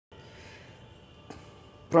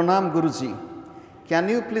Pranam Guruji. Can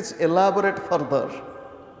you please elaborate further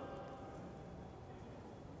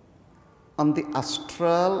on the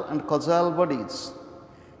astral and causal bodies?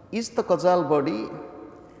 Is the causal body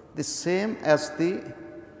the same as the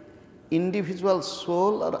individual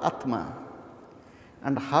soul or Atma?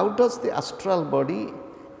 And how does the astral body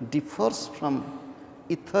differs from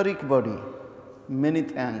etheric body? Many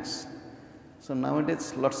thanks. So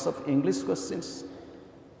nowadays lots of English questions.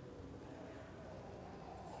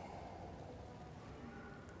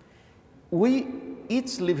 We,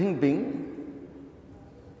 each living being,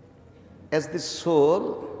 as the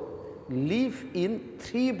soul, live in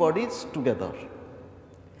three bodies together: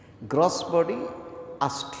 gross body,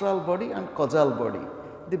 astral body and causal body.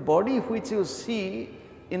 The body which you see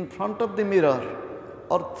in front of the mirror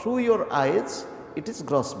or through your eyes, it is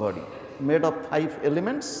gross body, made of 5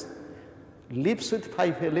 elements, lives with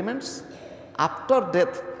 5 elements. After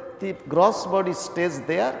death, the gross body stays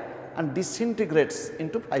there and disintegrates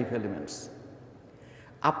into 5 elements.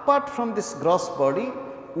 Apart from this gross body,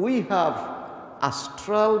 we have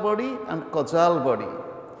astral body and causal body.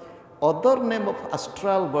 Other name of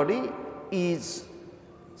astral body is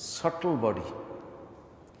subtle body.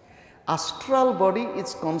 Astral body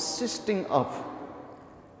is consisting of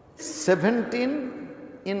 17,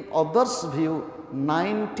 in others' view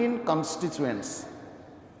 19 constituents.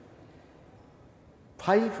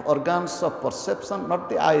 5 organs of perception, not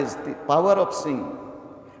the eyes, the power of seeing,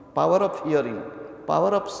 power of hearing, power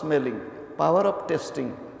of smelling, power of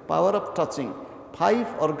tasting, power of touching,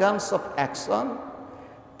 5 organs of action,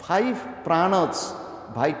 5 pranas,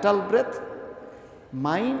 vital breath,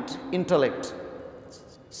 mind, intellect,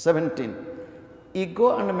 17,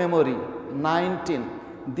 ego and memory, 19.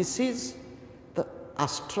 This is the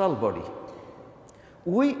astral body.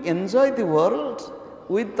 We enjoy the world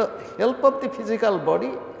with the help of the physical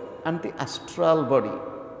body and the astral body.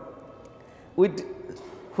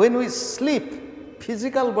 When we sleep,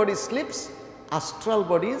 physical body sleeps, astral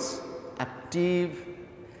body is active.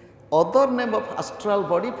 Other name of astral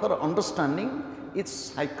body for understanding is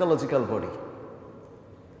psychological body,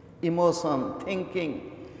 emotion, thinking.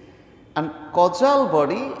 And causal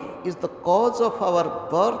body is the cause of our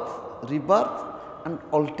birth, rebirth and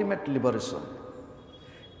ultimate liberation.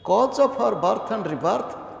 Cause of our birth and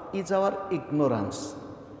rebirth is our ignorance.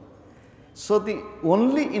 So the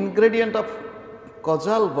only ingredient of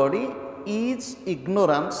causal body is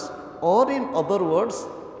ignorance, or in other words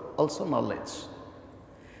also knowledge.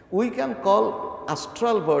 We can call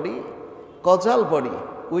astral body causal body.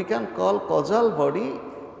 We can call causal body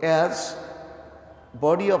as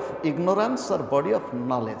body of ignorance or body of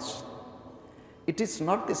knowledge. It is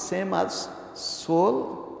not the same as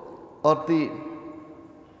soul or the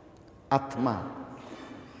Atma.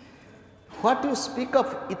 What you speak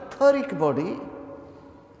of etheric body,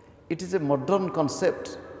 it is a modern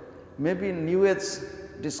concept, maybe in New Age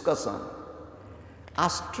discussion.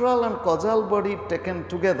 Astral and causal body taken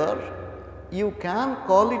together, you can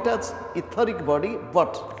call it as etheric body,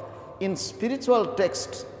 but in spiritual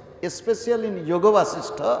text, especially in Yoga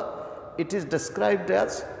Vasishtha, it is described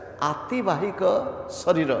as Ativahika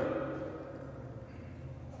Sarira,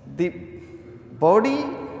 the body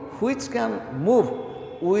which can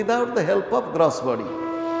move without the help of gross body.